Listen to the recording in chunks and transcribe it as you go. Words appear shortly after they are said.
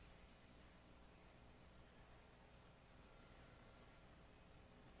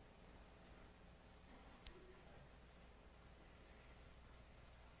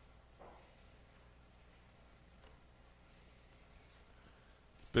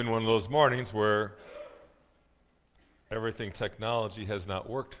Been one of those mornings where everything technology has not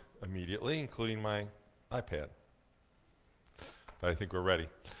worked immediately, including my iPad. But I think we're ready.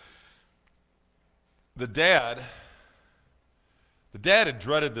 The dad had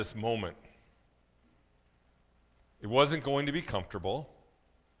dreaded this moment. It wasn't going to be comfortable.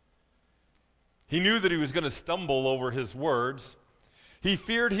 He knew that he was going to stumble over his words. He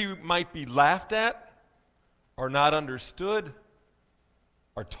feared he might be laughed at or not understood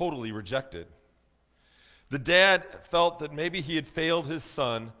or totally rejected. The dad felt that maybe he had failed his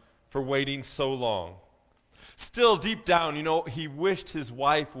son for waiting so long. Still, deep down, he wished his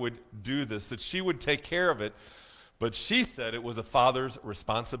wife would do this, that she would take care of it, but she said it was a father's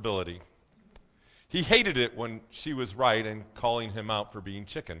responsibility. He hated it when she was right and calling him out for being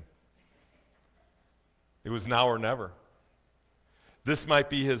chicken. It was now or never. This might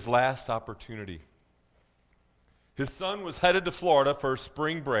be his last opportunity. His son was headed to Florida for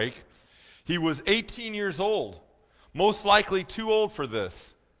spring break. He was 18 years old, most likely too old for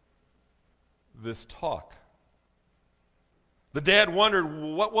this talk. The dad wondered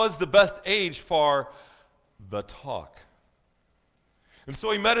what was the best age for the talk. And so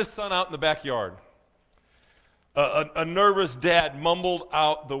he met his son out in the backyard. A nervous dad mumbled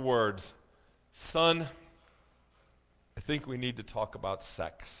out the words, "Son, I think we need to talk about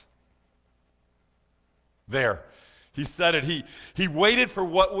sex." There. He said it. He waited for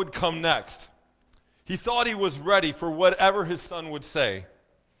what would come next. He thought he was ready for whatever his son would say.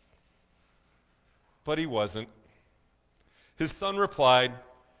 But he wasn't. His son replied,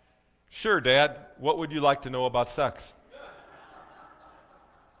 "Sure, Dad, what would you like to know about sex?"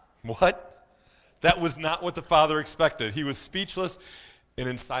 What? That was not what the father expected. He was speechless, and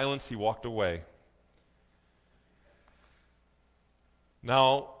in silence he walked away.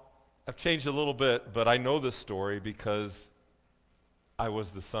 Now, I've changed a little bit, but I know this story because I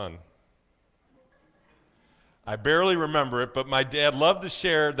was the son. I barely remember it, but my dad loved to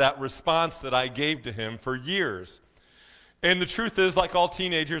share that response that I gave to him for years. And the truth is, like all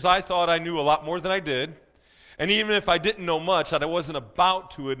teenagers, I thought I knew a lot more than I did. And even if I didn't know much, I wasn't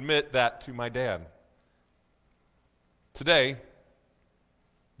about to admit that to my dad. Today,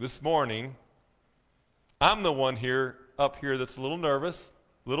 this morning, I'm the one up here that's a little nervous,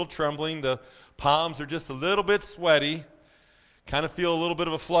 a little trembling. The palms are just a little bit sweaty. Kind of feel a little bit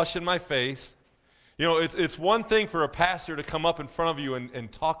of a flush in my face. It's one thing for a pastor to come up in front of you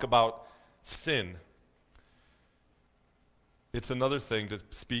and talk about sin. It's another thing to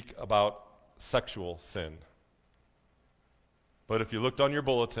speak about sexual sin. But if you looked on your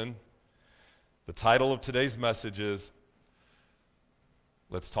bulletin, the title of today's message is,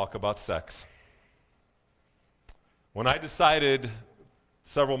 "Let's Talk About Sex." When I decided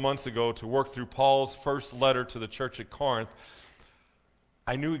several months ago to work through Paul's first letter to the church at Corinth,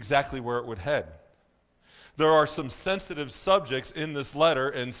 I knew exactly where it would head. There are some sensitive subjects in this letter,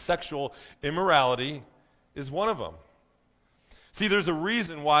 and sexual immorality is one of them. See, there's a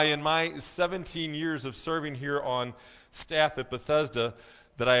reason why in my 17 years of serving here on staff at Bethesda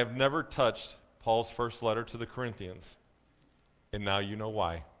that I have never touched Paul's first letter to the Corinthians. And now you know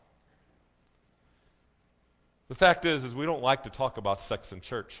why. The fact is we don't like to talk about sex in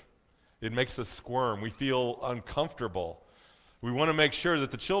church. It makes us squirm. We feel uncomfortable. We want to make sure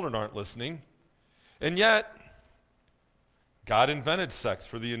that the children aren't listening. And yet, God invented sex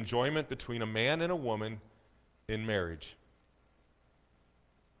for the enjoyment between a man and a woman in marriage.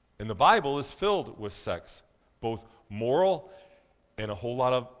 And the Bible is filled with sex, both moral and a whole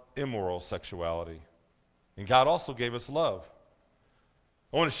lot of immoral sexuality. And God also gave us love.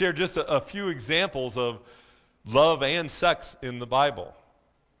 I want to share just a few examples of love and sex in the Bible.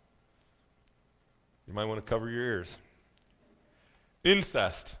 You might want to cover your ears.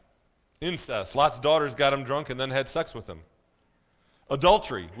 Incest. Lot's daughters got him drunk and then had sex with him.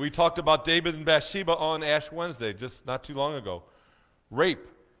 Adultery. We talked about David and Bathsheba on Ash Wednesday just not too long ago. Rape.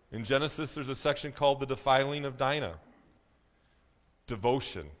 In Genesis, there's a section called the defiling of Dinah.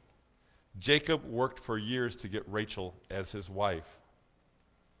 Devotion. Jacob worked for years to get Rachel as his wife.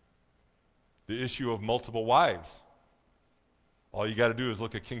 The issue of multiple wives. All you got to do is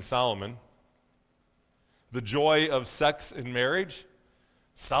look at King Solomon. The joy of sex in marriage.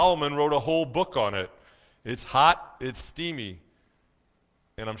 Solomon wrote a whole book on it. It's hot, it's steamy.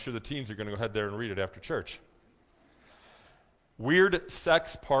 And I'm sure the teens are going to go ahead there and read it after church. Weird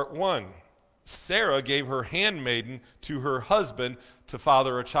sex part 1. Sarah gave her handmaiden to her husband to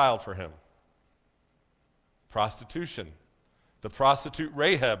father a child for him. Prostitution. The prostitute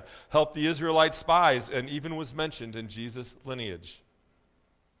Rahab helped the Israelite spies and even was mentioned in Jesus' lineage.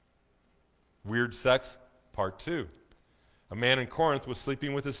 Weird sex part 2. A man in Corinth was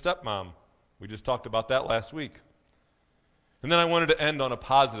sleeping with his stepmom. We just talked about that last week. And then I wanted to end on a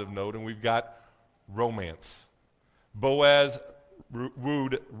positive note, and we've got romance. Boaz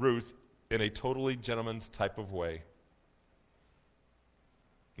wooed Ruth in a totally gentleman's type of way.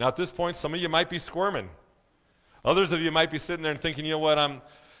 Now at this point, some of you might be squirming. Others of you might be sitting there and thinking, you know what, I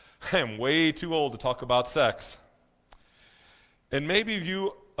am way too old to talk about sex. And maybe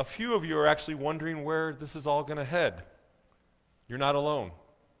a few of you are actually wondering where this is all going to head. You're not alone.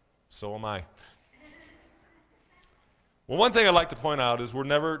 So am I. Well, one thing I'd like to point out is we're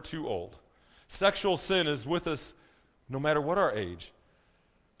never too old. Sexual sin is with us no matter what our age.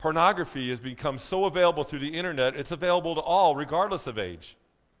 Pornography has become so available through the internet, it's available to all, regardless of age.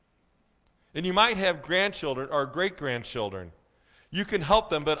 And you might have grandchildren or great-grandchildren. You can help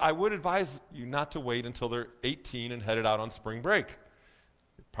them, but I would advise you not to wait until they're 18 and headed out on spring break.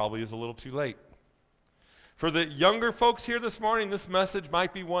 It probably is a little too late. For the younger folks here this morning, this message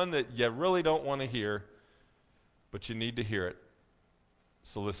might be one that you really don't want to hear, but you need to hear it.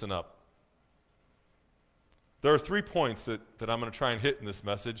 So listen up. There are 3 points that I'm going to try and hit in this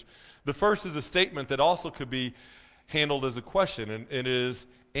message. The first is a statement that also could be handled as a question, and it is,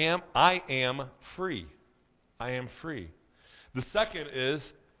 I am free. I am free. The second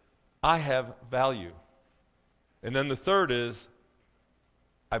is, I have value. And then the third is,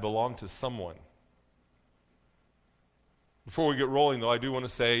 I belong to someone. Before we get rolling, though, I do want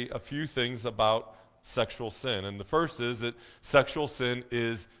to say a few things about sexual sin. And the first is that sexual sin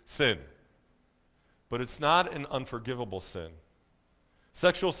is sin. But it's not an unforgivable sin.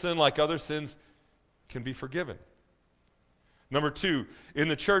 Sexual sin, like other sins, can be forgiven. Number 2, in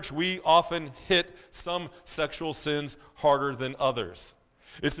the church, we often hit some sexual sins harder than others.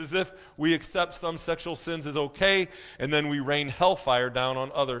 It's as if we accept some sexual sins as okay, and then we rain hellfire down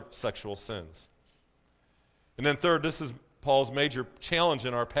on other sexual sins. And then third, this is Paul's major challenge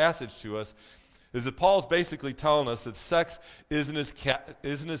in our passage to us, is that Paul's basically telling us that sex isn't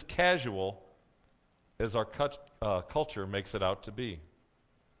as casual as our culture makes it out to be.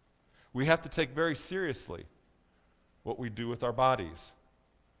 We have to take very seriously what we do with our bodies.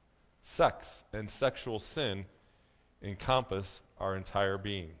 Sex and sexual sin encompass our entire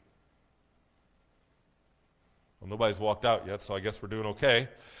being. Well, nobody's walked out yet, so I guess we're doing okay.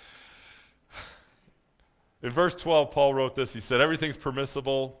 In verse 12, Paul wrote this. He said, everything's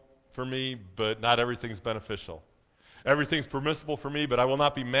permissible for me, but not everything's beneficial. Everything's permissible for me, but I will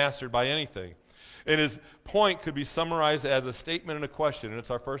not be mastered by anything. And his point could be summarized as a statement and a question, and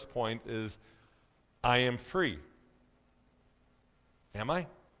it's our first point, is I am free. Am I?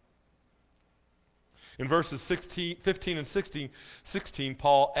 In verses 15 and 16,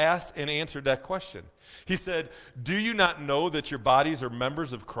 Paul asked and answered that question. He said, do you not know that your bodies are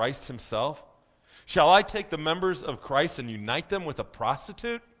members of Christ himself? Shall I take the members of Christ and unite them with a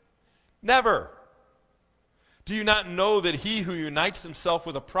prostitute? Never. Do you not know that he who unites himself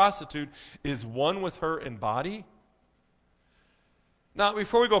with a prostitute is one with her in body? Now,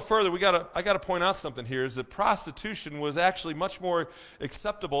 before we go further, I got to point out something here, is that prostitution was actually much more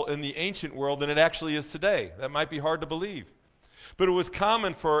acceptable in the ancient world than it actually is today. That might be hard to believe. But it was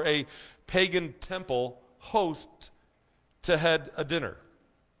common for a pagan temple host to head a dinner.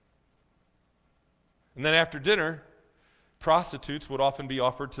 And then after dinner, prostitutes would often be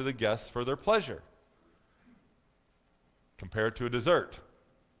offered to the guests for their pleasure. Compared to a dessert,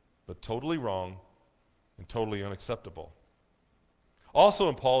 but totally wrong and totally unacceptable. Also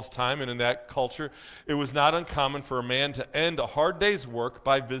in Paul's time and in that culture, it was not uncommon for a man to end a hard day's work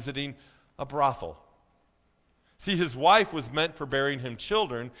by visiting a brothel. See, his wife was meant for bearing him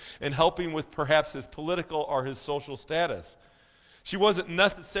children and helping with perhaps his political or his social status. She wasn't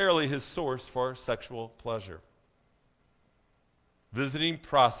necessarily his source for sexual pleasure. Visiting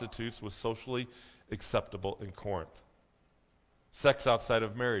prostitutes was socially acceptable in Corinth. Sex outside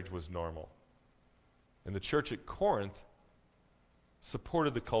of marriage was normal. And the church at Corinth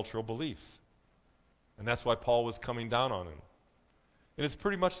supported the cultural beliefs. And that's why Paul was coming down on him. And it's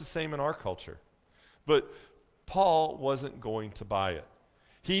pretty much the same in our culture. But Paul wasn't going to buy it.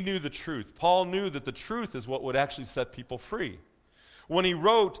 He knew the truth. Paul knew that the truth is what would actually set people free. When he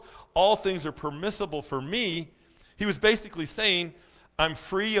wrote, all things are permissible for me, he was basically saying, I'm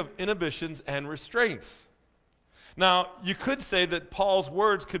free of inhibitions and restraints. Now, you could say that Paul's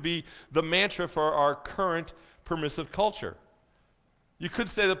words could be the mantra for our current permissive culture. You could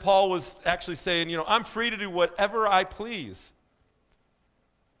say that Paul was actually saying, I'm free to do whatever I please.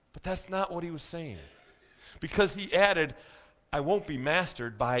 But that's not what he was saying. Because he added, I won't be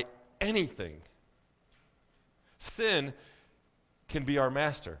mastered by anything. Sin can be our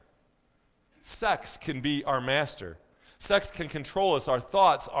master. Sex can be our master. Sex can control us, our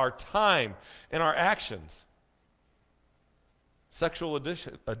thoughts, our time, and our actions. Sexual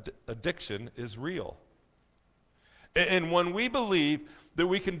addiction is real. And when we believe that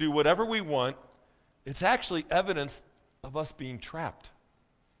we can do whatever we want, it's actually evidence of us being trapped.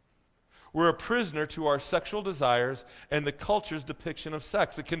 We're a prisoner to our sexual desires and the culture's depiction of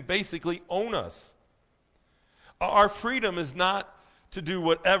sex. It can basically own us. Our freedom is not to do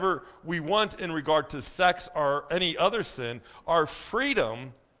whatever we want in regard to sex or any other sin. Our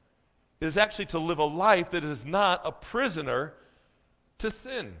freedom is actually to live a life that is not a prisoner to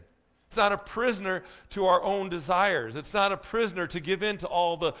sin. It's not a prisoner to our own desires. It's not a prisoner to give in to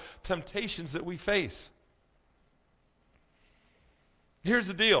all the temptations that we face. Here's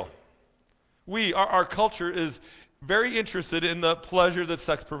the deal. Our culture is very interested in the pleasure that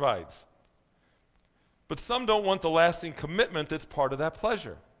sex provides. But some don't want the lasting commitment that's part of that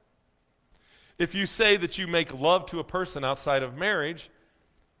pleasure. If you say that you make love to a person outside of marriage,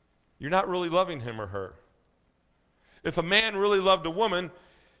 you're not really loving him or her. If a man really loved a woman,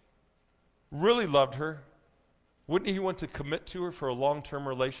 really loved her, wouldn't he want to commit to her for a long-term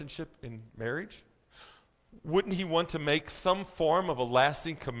relationship in marriage? Wouldn't he want to make some form of a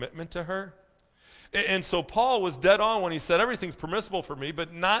lasting commitment to her? And so Paul was dead on when he said everything's permissible for me,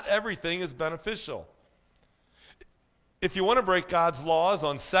 but not everything is beneficial. If you want to break God's laws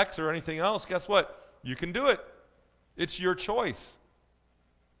on sex or anything else, guess what? You can do it. It's your choice.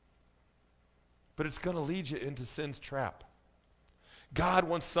 But it's going to lead you into sin's trap. God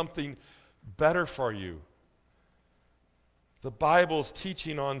wants something better for you. The Bible's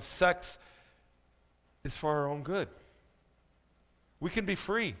teaching on sex is for our own good. We can be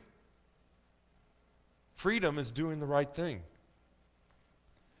free. Freedom is doing the right thing.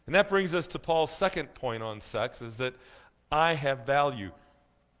 And that brings us to Paul's second point on sex, is that I have value.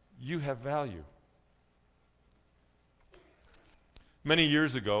 You have value. Many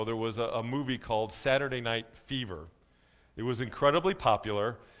years ago, there was a movie called Saturday Night Fever. It was incredibly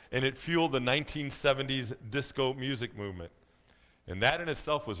popular, and it fueled the 1970s disco music movement. And that in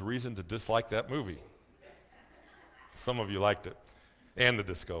itself was reason to dislike that movie. Some of you liked it, and the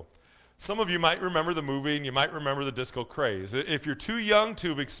disco. Some of you might remember the movie, and you might remember the disco craze. If you're too young to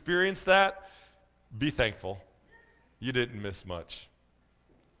have experienced that, be thankful. You didn't miss much.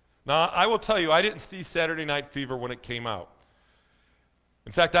 Now, I will tell you, I didn't see Saturday Night Fever when it came out.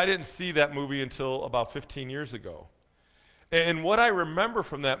 In fact, I didn't see that movie until about 15 years ago. And what I remember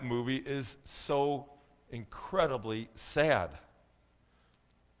from that movie is so incredibly sad.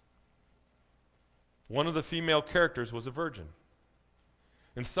 One of the female characters was a virgin.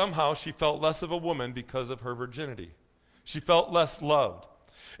 And somehow she felt less of a woman because of her virginity. She felt less loved.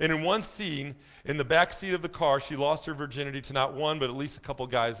 And in one scene, in the back seat of the car, she lost her virginity to not one, but at least a couple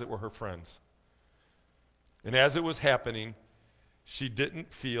guys that were her friends. And as it was happening, she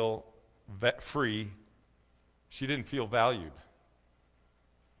didn't feel free. She didn't feel valued.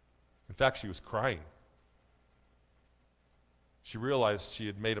 In fact, she was crying. She realized she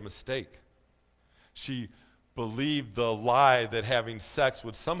had made a mistake. She believed the lie that having sex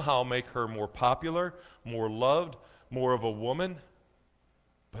would somehow make her more popular, more loved, more of a woman.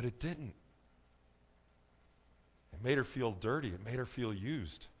 But it didn't. It made her feel dirty. It made her feel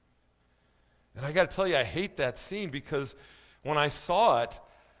used. And I got to tell you, I hate that scene because when I saw it,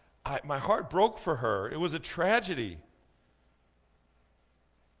 my heart broke for her. It was a tragedy.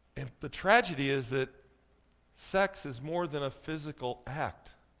 And the tragedy is that sex is more than a physical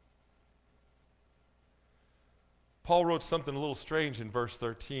act. Paul wrote something a little strange in verse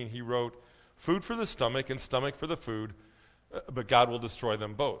 13. He wrote, "Food for the stomach and stomach for the food, but God will destroy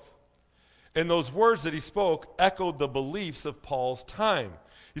them both." And those words that he spoke echoed the beliefs of Paul's time.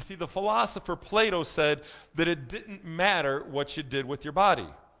 You see, the philosopher Plato said that it didn't matter what you did with your body.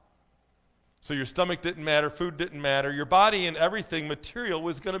 So your stomach didn't matter, food didn't matter, your body and everything material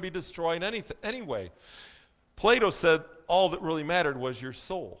was going to be destroyed anyway. Plato said all that really mattered was your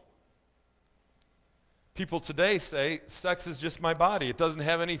soul. People today say, sex is just my body. It doesn't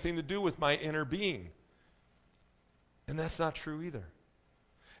have anything to do with my inner being. And that's not true either.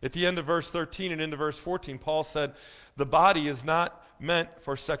 At the end of verse 13 and into verse 14, Paul said, the body is not meant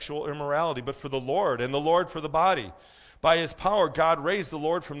for sexual immorality, but for the Lord, and the Lord for the body. By his power, God raised the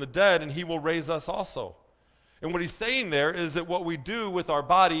Lord from the dead, and he will raise us also. And what he's saying there is that what we do with our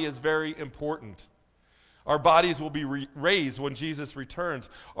body is very important. Our bodies will be raised when Jesus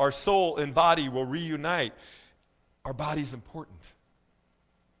returns. Our soul and body will reunite. Our body's important.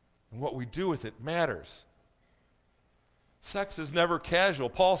 And what we do with it matters. Sex is never casual.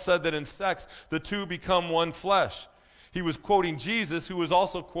 Paul said that in sex, the two become one flesh. He was quoting Jesus, who was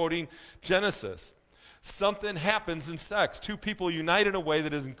also quoting Genesis. Something happens in sex. Two people unite in a way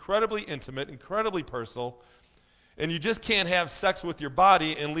that is incredibly intimate, incredibly personal, and you just can't have sex with your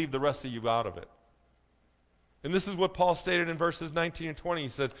body and leave the rest of you out of it. And this is what Paul stated in verses 19 and 20. He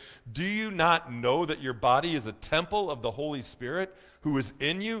says, "Do you not know that your body is a temple of the Holy Spirit who is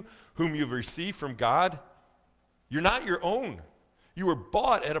in you, whom you've received from God? You're not your own. You were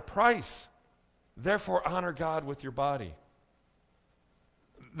bought at a price. Therefore, honor God with your body."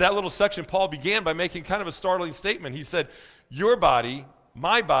 That little section, Paul began by making kind of a startling statement. He said, your body,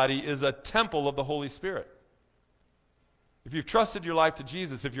 my body, is a temple of the Holy Spirit. If you've trusted your life to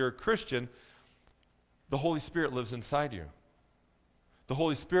Jesus, if you're a Christian, the Holy Spirit lives inside you. The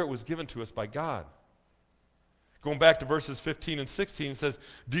Holy Spirit was given to us by God. Going back to verses 15 and 16, it says,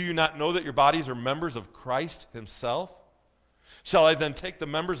 "Do you not know that your bodies are members of Christ himself? Shall I then take the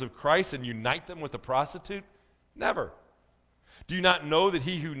members of Christ and unite them with a prostitute? Never. Do you not know that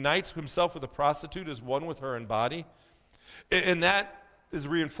he who unites himself with a prostitute is one with her in body?" And that is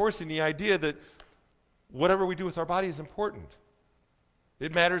reinforcing the idea that whatever we do with our body is important.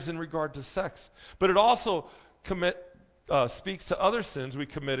 It matters in regard to sex. But it also speaks to other sins we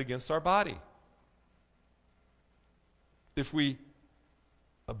commit against our body. If we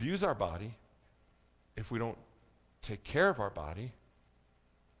abuse our body, if we don't take care of our body,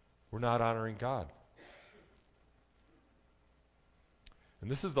 we're not honoring God. And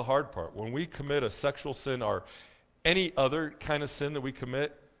this is the hard part. When we commit a sexual sin or any other kind of sin that we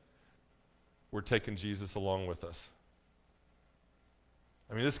commit, we're taking Jesus along with us.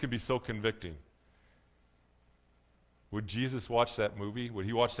 I mean, this can be so convicting. Would Jesus watch that movie? Would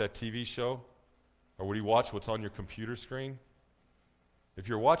he watch that TV show? Or would he watch what's on your computer screen? If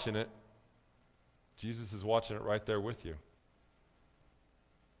you're watching it, Jesus is watching it right there with you.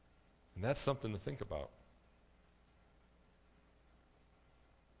 And that's something to think about.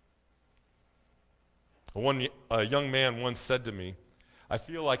 A young man once said to me, "I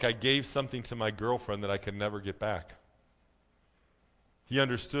feel like I gave something to my girlfriend that I could never get back." He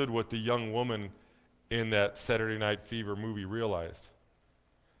understood what the young woman in that Saturday Night Fever movie realized.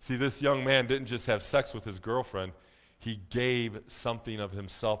 See, this young man didn't just have sex with his girlfriend, he gave something of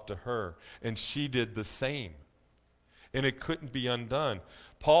himself to her, and she did the same. And it couldn't be undone.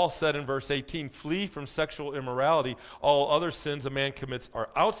 Paul said in verse 18, "Flee from sexual immorality. All other sins a man commits are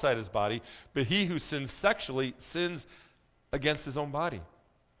outside his body, but he who sins sexually sins against his own body."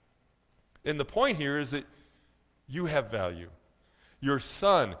 And the point here is that you have value. Your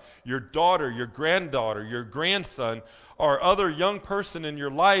son, your daughter, your granddaughter, your grandson, or other young person in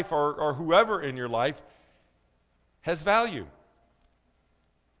your life, or whoever in your life, has value.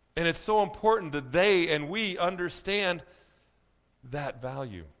 And it's so important that they and we understand that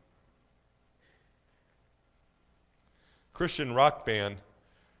value. Christian rock band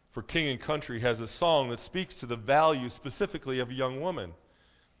for King and Country has a song that speaks to the value specifically of a young woman.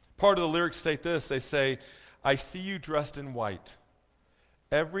 Part of the lyrics state this. They say, "I see you dressed in white,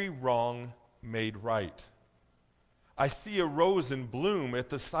 every wrong made right. I see a rose in bloom at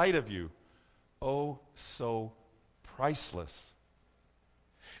the sight of you, oh, so priceless.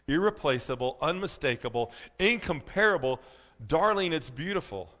 Irreplaceable, unmistakable, incomparable, darling, it's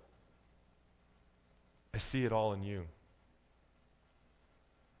beautiful. I see it all in you."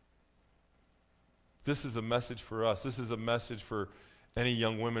 This is a message for us. This is a message for any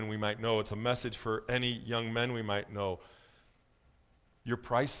young women we might know. It's a message for any young men we might know. You're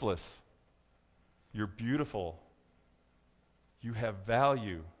priceless. You're beautiful. You have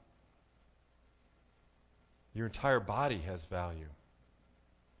value. Your entire body has value.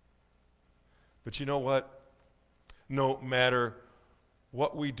 But you know what? No matter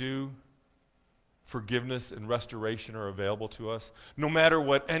what we do, forgiveness and restoration are available to us. No matter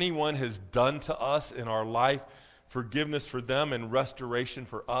what anyone has done to us in our life, forgiveness for them and restoration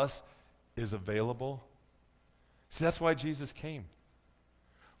for us is available. See, that's why Jesus came.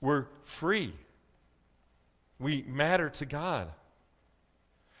 We're free. We matter to God.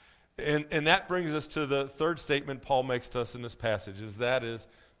 And that brings us to the third statement Paul makes to us in this passage, is that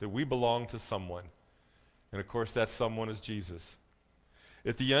we belong to someone. And of course, that someone is Jesus.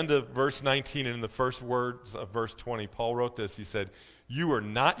 At the end of verse 19 and in the first words of verse 20, Paul wrote this. He said, "You are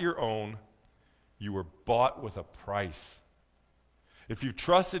not your own. You were bought with a price." If you've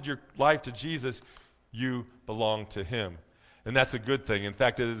trusted your life to Jesus, you belong to him. And that's a good thing. In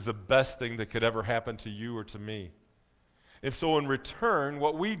fact, it is the best thing that could ever happen to you or to me. And so in return,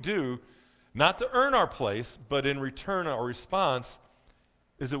 what we do, not to earn our place, but in return our response,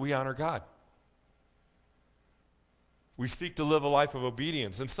 is that we honor God. We seek to live a life of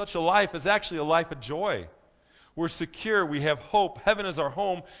obedience. And such a life is actually a life of joy. We're secure. We have hope. Heaven is our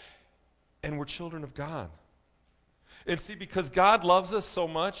home. and we're children of God. And see, because God loves us so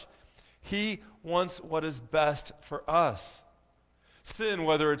much, he wants what is best for us. Sin,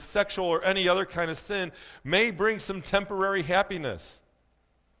 whether it's sexual or any other kind of sin, may bring some temporary happiness,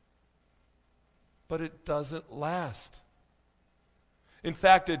 but it doesn't last. In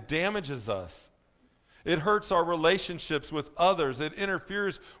fact, it damages us. It hurts our relationships with others. It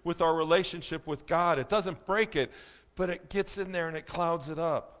interferes with our relationship with God. It doesn't break it, but it gets in there and it clouds it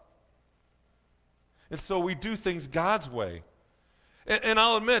up. And so we do things God's way. And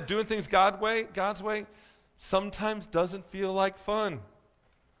I'll admit, doing things God's way, sometimes doesn't feel like fun.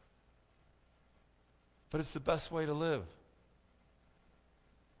 But it's the best way to live.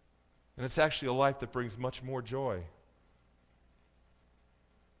 And it's actually a life that brings much more joy.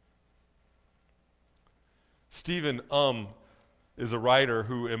 Stephen is a writer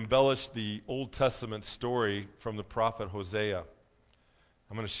who embellished the Old Testament story from the prophet Hosea.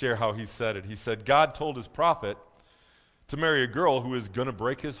 I'm going to share how he said it. He said, God told his prophet to marry a girl who was going to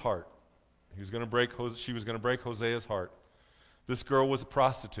break his heart. She was going to break Hosea's heart. This girl was a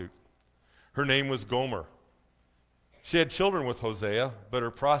prostitute. Her name was Gomer. She had children with Hosea, but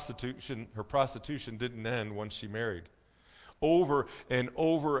her prostitution didn't end once she married. Over and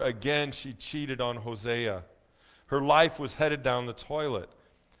over again, she cheated on Hosea. Her life was headed down the toilet.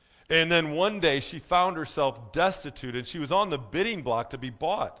 And then one day, she found herself destitute, and she was on the bidding block to be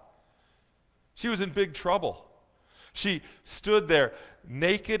bought. She was in big trouble. She stood there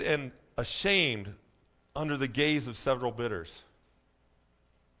naked and ashamed under the gaze of several bidders.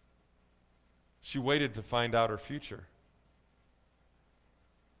 She waited to find out her future.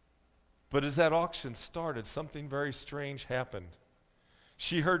 But as that auction started, something very strange happened.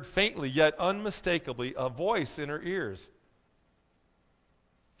 She heard faintly, yet unmistakably, a voice in her ears.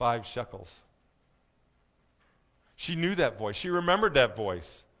 5 shekels. She knew that voice. She remembered that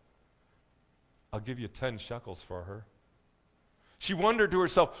voice. I'll give you 10 shekels for her. She wondered to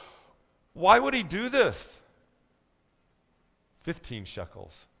herself, why would he do this? 15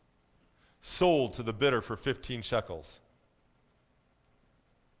 shekels. Sold to the bidder for 15 shekels.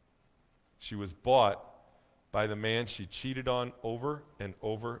 She was bought by the man she cheated on over and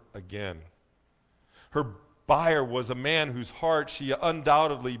over again. Her buyer was a man whose heart she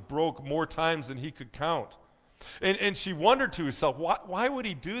undoubtedly broke more times than he could count. And she wondered to herself, why would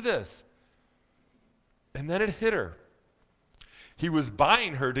he do this? And then it hit her. He was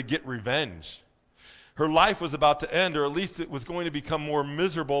buying her to get revenge. Her life was about to end, or at least it was going to become more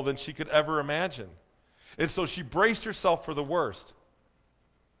miserable than she could ever imagine. And so she braced herself for the worst.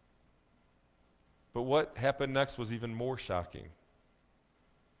 But what happened next was even more shocking.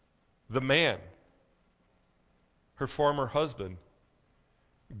 The man, her former husband,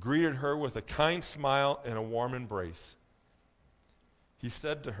 greeted her with a kind smile and a warm embrace. He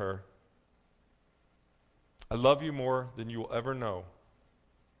said to her, I love you more than you will ever know.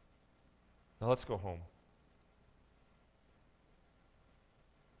 Now let's go home.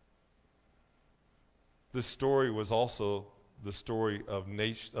 This story was also the story of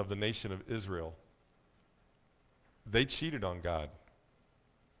the nation of Israel. They cheated on God,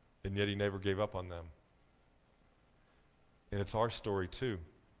 and yet he never gave up on them. And it's our story too.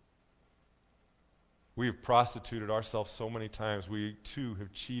 We have prostituted ourselves so many times. We too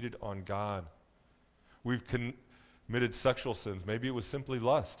have cheated on God. We've committed sexual sins. Maybe it was simply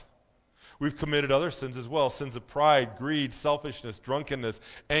lust. We've committed other sins as well, sins of pride, greed, selfishness, drunkenness,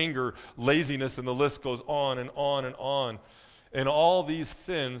 anger, laziness, and the list goes on and on and on. And all these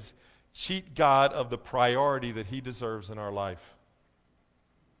sins cheat God of the priority that he deserves in our life.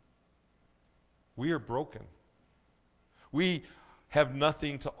 We are broken. We have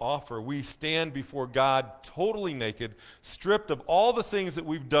nothing to offer. We stand before God totally naked, stripped of all the things that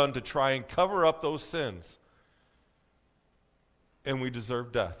we've done to try and cover up those sins. And we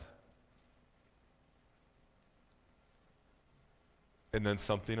deserve death. And then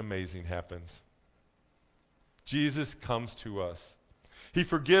something amazing happens. Jesus comes to us. He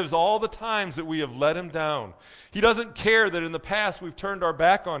forgives all the times that we have let him down. He doesn't care that in the past we've turned our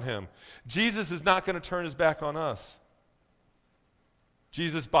back on him. Jesus is not going to turn his back on us.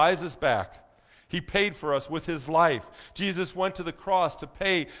 Jesus buys us back. He paid for us with his life. Jesus went to the cross to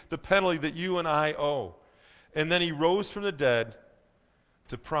pay the penalty that you and I owe. And then he rose from the dead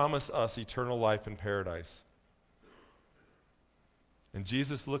to promise us eternal life in paradise. And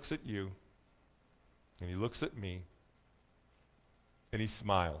Jesus looks at you, and he looks at me, and he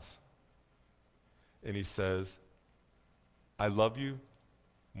smiles. And he says, I love you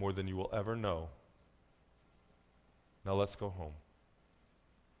more than you will ever know. Now let's go home.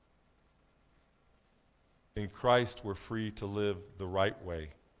 In Christ, we're free to live the right way.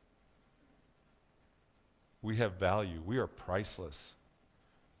 We have value. We are priceless.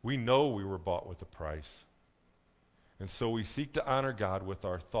 We know we were bought with a price. And so we seek to honor God with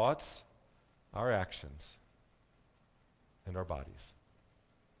our thoughts, our actions, and our bodies.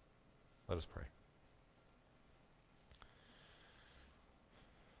 Let us pray.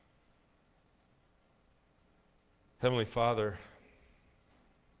 Heavenly Father,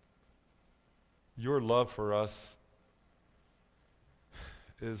 your love for us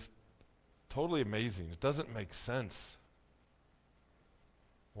is totally amazing. It doesn't make sense.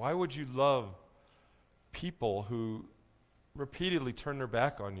 Why would you love people who repeatedly turn their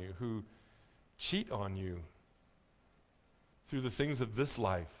back on you, who cheat on you through the things of this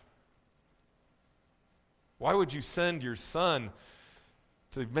life? Why would you send your son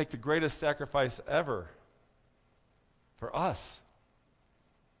to make the greatest sacrifice ever for us?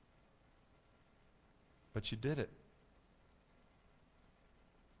 But you did it.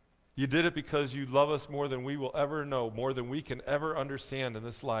 You did it because you love us more than we will ever know, more than we can ever understand in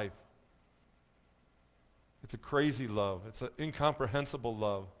this life. It's a crazy love. It's an incomprehensible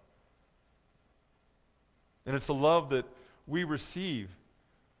love. And it's a love that we receive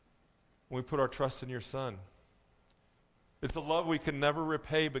when we put our trust in your Son. It's a love we can never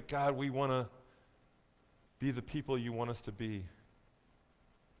repay, but God, we want to be the people you want us to be.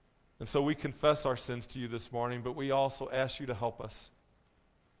 And so we confess our sins to you this morning, but we also ask you to help us.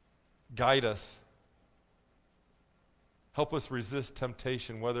 Guide us. Help us resist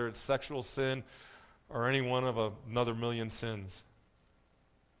temptation, whether it's sexual sin or any one of another million sins.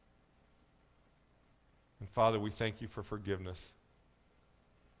 And Father, we thank you for forgiveness.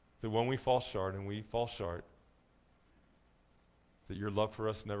 That when we fall short, and we fall short, that your love for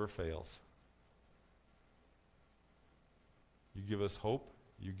us never fails. You give us hope,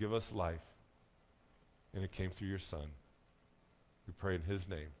 you give us life, and it came through your Son. We pray in his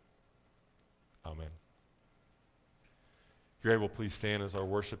name. Amen. If you're able, please stand as our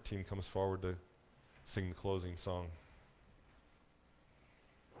worship team comes forward to sing the closing song.